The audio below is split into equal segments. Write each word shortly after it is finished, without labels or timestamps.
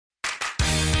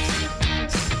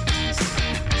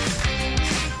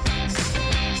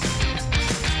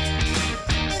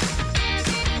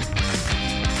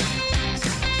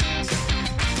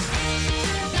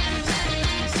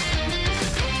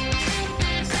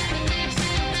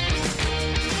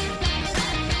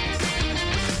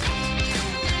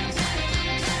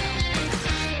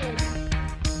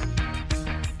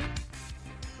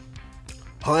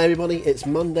Hi everybody, it's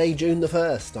Monday, June the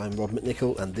 1st. I'm Rob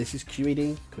McNichol and this is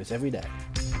QED Quiz Every Day.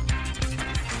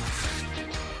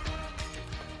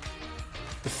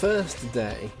 The first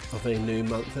day of a new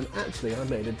month, and actually I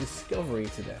made a discovery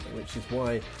today, which is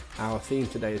why our theme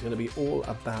today is going to be all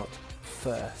about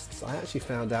firsts. I actually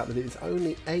found out that it's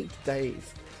only 8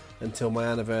 days until my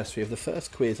anniversary of the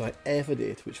first quiz I ever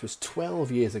did, which was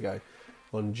 12 years ago.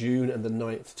 On June and the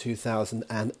 9th,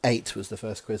 2008 was the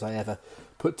first quiz I ever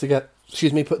put together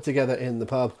in the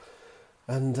pub.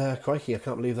 And crikey, I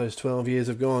can't believe those 12 years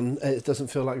have gone. It doesn't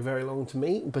feel like very long to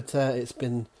me, but it's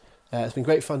been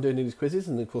great fun doing these quizzes.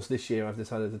 And of course, this year I've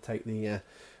decided to take the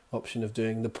option of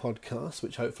doing the podcast,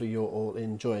 which hopefully you're all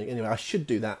enjoying. Anyway, I should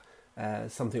do that.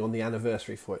 Something on the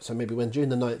anniversary for it. So maybe when June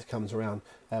the 9th comes around,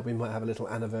 we might have a little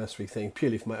anniversary thing,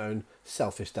 purely for my own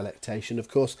selfish delectation, of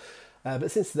course.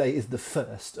 But since today is the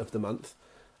first of the month,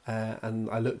 and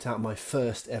I looked out my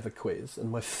first ever quiz, and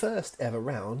my first ever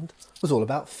round was all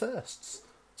about firsts.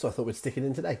 So I thought we'd stick it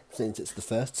in today, since it's the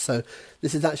first. So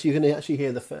this is actually, you're going to actually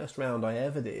hear the first round I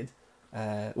ever did.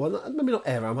 Well, maybe not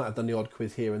ever, I might have done the odd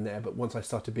quiz here and there, but once I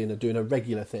started doing a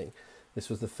regular thing, this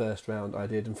was the first round I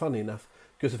did. And funnily enough,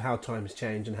 because of how times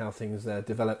change and how things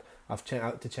develop, I've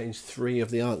had to change 3 of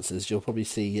the answers. You'll probably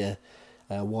see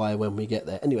why when we get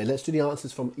there. Anyway, let's do the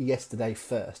answers from yesterday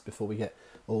first before we get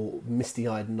all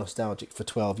misty-eyed and nostalgic for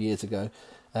 12 years ago.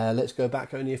 Let's go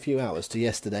back only a few hours to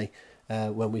yesterday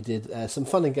when we did some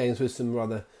fun and games with some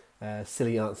rather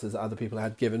silly answers that other people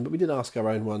had given, but we did ask our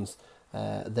own ones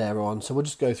thereon. So we'll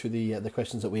just go through the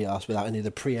questions that we asked without any of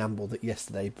the preamble that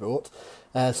yesterday brought.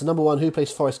 So number 1, who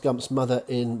plays Forrest Gump's mother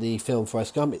in the film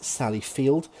Forrest Gump? It's Sally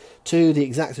Field. 2, the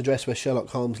exact address where Sherlock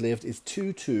Holmes lived is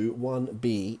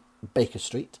 221B Baker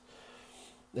Street.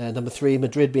 Number 3,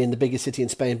 Madrid being the biggest city in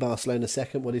Spain, Barcelona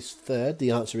second. What is third?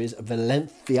 The answer is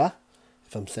Valencia,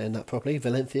 if I'm saying that properly,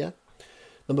 Valencia.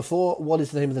 Number 4, what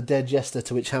is the name of the dead jester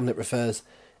to which Hamlet refers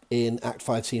in Act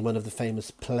 5, Scene 1 of the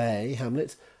famous play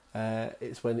Hamlet?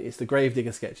 It's the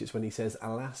Gravedigger sketch. It's when he says,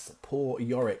 "Alas, poor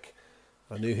Yorick."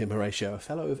 I knew him, Horatio, a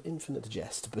fellow of infinite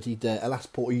jest, but alas,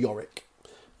 poor Yorick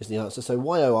is the answer. So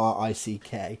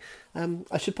Yorick.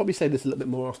 I should probably say this a little bit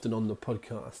more often on the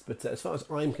podcast, but as far as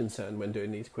I'm concerned when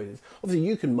doing these quizzes, obviously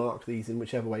you can mark these in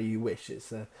whichever way you wish.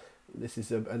 This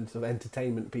is a sort of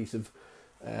entertainment piece of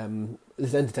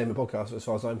this entertainment podcast, as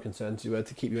far as I'm concerned,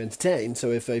 to keep you entertained.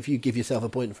 So if you give yourself a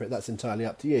point for it, that's entirely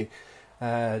up to you.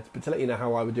 But to let you know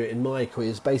how I would do it in my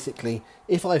quiz, basically,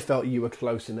 if I felt you were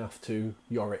close enough to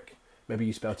Yorick, maybe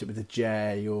you spelt it with a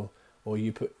J, or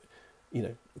you put,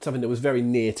 something that was very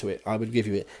near to it, I would give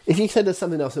you it. If you said there's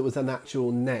something else that was an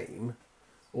actual name,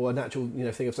 or an actual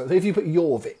thing of something, so if you put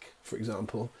Jorvik, for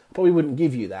example, I probably wouldn't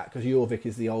give you that, because Jorvik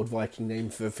is the old Viking name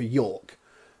for York.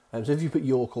 So if you put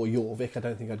York or Jorvik, I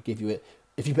don't think I'd give you it.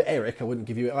 If you put Eric, I wouldn't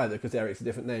give you it either, because Eric's a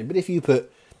different name. But if you put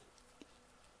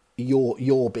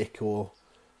Jorvik or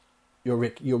your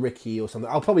Ricky or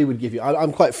something, I probably would give you.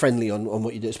 I'm quite friendly on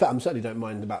what you do, but I certainly don't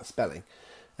mind about spelling.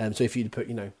 So if you'd put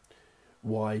Yurric,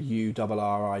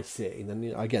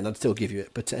 then again I'd still give you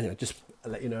it. But anyway, just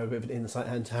let you know a bit of an insight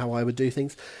into how I would do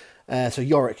things. So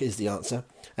Yorick is the answer.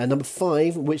 Number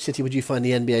 5, which city would you find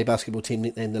the NBA basketball team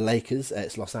nicknamed the Lakers?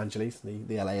 It's Los Angeles,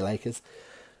 the LA Lakers.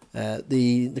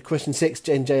 The question 6,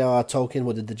 J.R. Tolkien.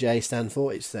 What did the J stand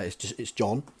for? It's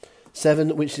John.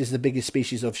 7, which is the biggest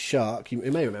species of shark? You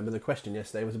may remember the question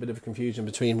yesterday was a bit of a confusion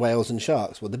between whales and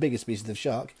sharks. Well, the biggest species of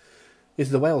shark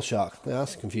is the whale shark. Yeah,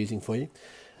 that's confusing for you.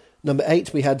 Number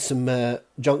 8, we had some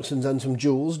junctions and some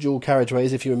dual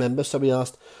carriageways, if you remember. So we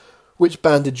asked, which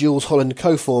band did Jools Holland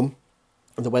co-form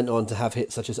that went on to have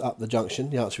hits such as Up the Junction?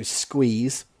 The answer is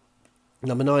Squeeze.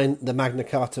 Number 9, the Magna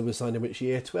Carta was signed in which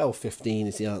year? 1215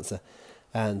 is the answer.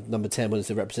 And number 10, what is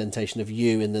the representation of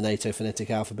U in the NATO phonetic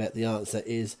alphabet? The answer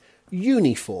is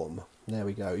uniform. There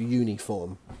we go,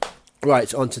 uniform.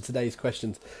 Right, on to today's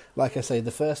questions. Like I say,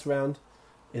 the first round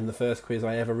in the first quiz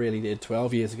I ever really did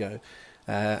 12 years ago.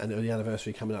 And the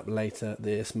anniversary coming up later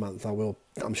this month.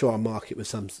 I'm sure I'll mark it with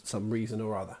some reason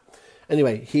or other.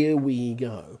 Anyway, here we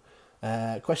go.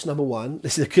 Question number 1.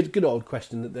 This is a good old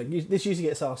question. This usually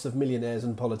gets asked of millionaires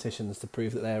and politicians to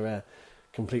prove that they're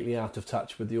completely out of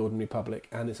touch with the ordinary public.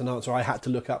 And it's an answer I had to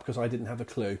look up because I didn't have a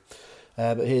clue.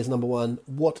 But here's number 1.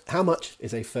 How much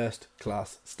is a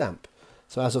first-class stamp?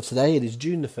 So as of today, it is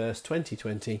June the 1st,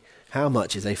 2020. How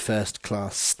much is a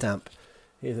first-class stamp?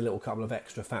 Here's a little couple of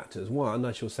extra factors. 1,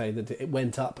 I shall say that it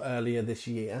went up earlier this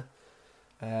year,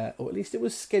 or at least it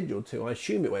was scheduled to. I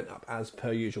assume it went up as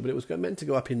per usual, but it was meant to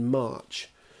go up in March.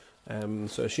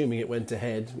 So assuming it went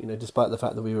ahead, despite the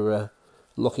fact that we were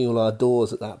locking all our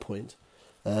doors at that point,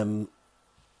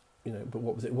 but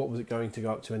what was it going to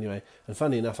go up to anyway? And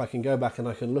funny enough, I can go back and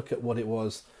I can look at what it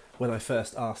was when I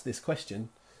first asked this question,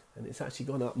 and it's actually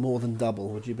gone up more than double.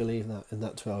 Would you believe that, in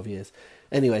that 12 years?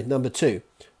 Anyway, number 2.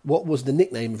 What was the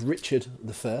nickname of Richard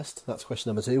I? That's question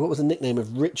number 2. What was the nickname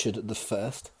of Richard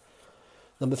I?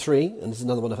 Number 3, and this is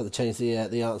another one I've had to change the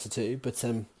answer to, but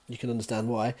you can understand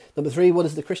why. Number 3, what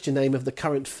is the Christian name of the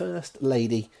current First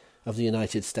Lady of the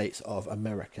United States of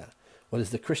America? What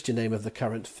is the Christian name of the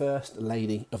current First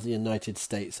Lady of the United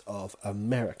States of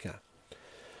America?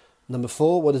 Number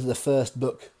 4, what is the first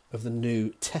book of the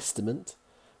New Testament?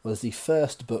 What is the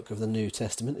first book of the New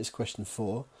Testament is question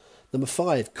 4. Number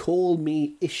 5, Call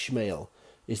Me Ishmael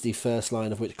is the first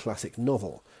line of which classic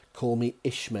novel? Call Me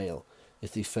Ishmael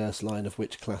is the first line of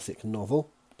which classic novel?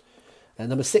 And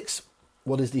number 6,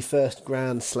 what is the first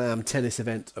Grand Slam tennis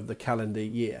event of the calendar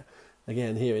year?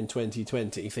 Again, here in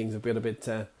 2020, things have been a bit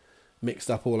mixed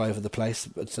up all over the place,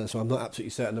 but so I'm not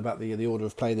absolutely certain about the order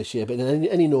of play this year. But in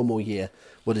any normal year,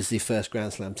 what is the first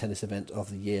Grand Slam tennis event of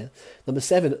the year? Number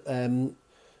 7,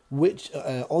 which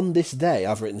on this day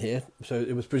I've written here, so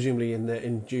it was presumably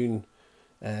in June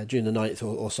the 9th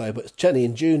or so, but certainly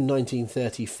in June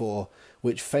 1934,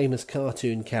 which famous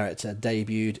cartoon character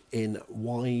debuted in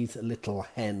Wise Little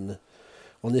Hen?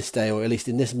 On this day, or at least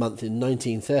in this month in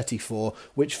 1934,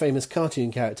 which famous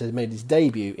cartoon character made his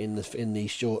debut in the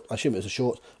short, I assume it was a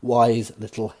short, Wise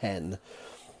Little Hen?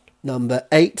 Number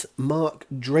 8, Mark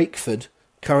Drakeford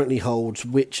currently holds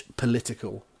which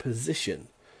political position?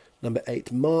 Number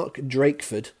 8, Mark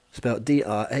Drakeford, spelled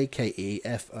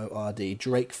Drakeford,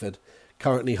 Drakeford,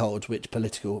 currently holds which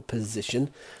political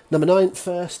position? Number 9,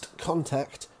 First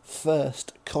Contact.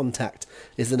 First Contact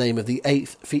is the name of the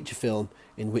 8th feature film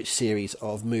in which series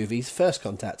of movies? First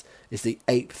Contact is the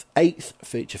eighth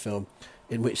feature film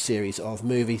in which series of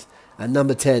movies? And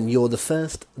number 10, You're the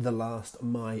First, the Last,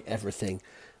 My Everything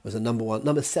was a number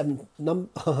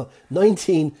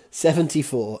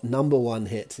 1974 number 1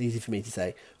 hit, easy for me to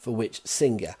say, for which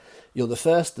singer? You're the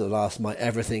First, the Last, My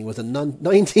Everything was a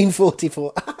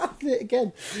 1944. I did it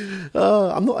again.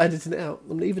 I'm not editing it out.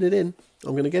 I'm leaving it in.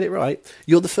 I'm going to get it right.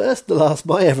 You're the First, the Last,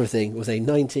 My Everything was a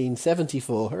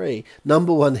 1974, hooray,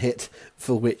 number 1 hit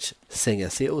for which singer?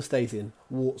 See, it all stays in,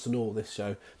 warts and all, this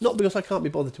show. Not because I can't be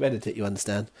bothered to edit it, you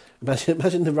understand.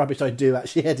 Imagine the rubbish I do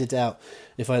actually edit out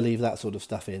if I leave that sort of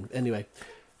stuff in. Anyway,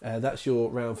 that's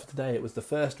your round for today. It was the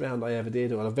first round I ever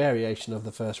did, or a variation of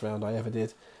the first round I ever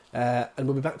did. And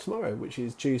we'll be back tomorrow, which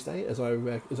is Tuesday, as I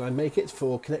make it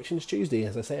for Connections Tuesday.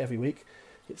 As I say every week,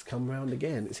 it's come round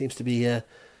again. It seems to be a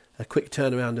quick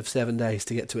turnaround of 7 days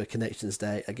to get to a Connections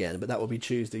Day again, but that will be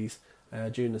Tuesday's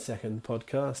June the 2nd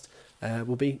podcast.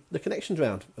 Will be the Connections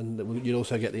round, and you'll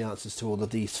also get the answers to all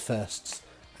of these firsts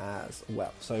as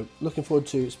well. So looking forward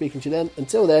to speaking to you then.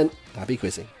 Until then, happy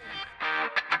quizzing.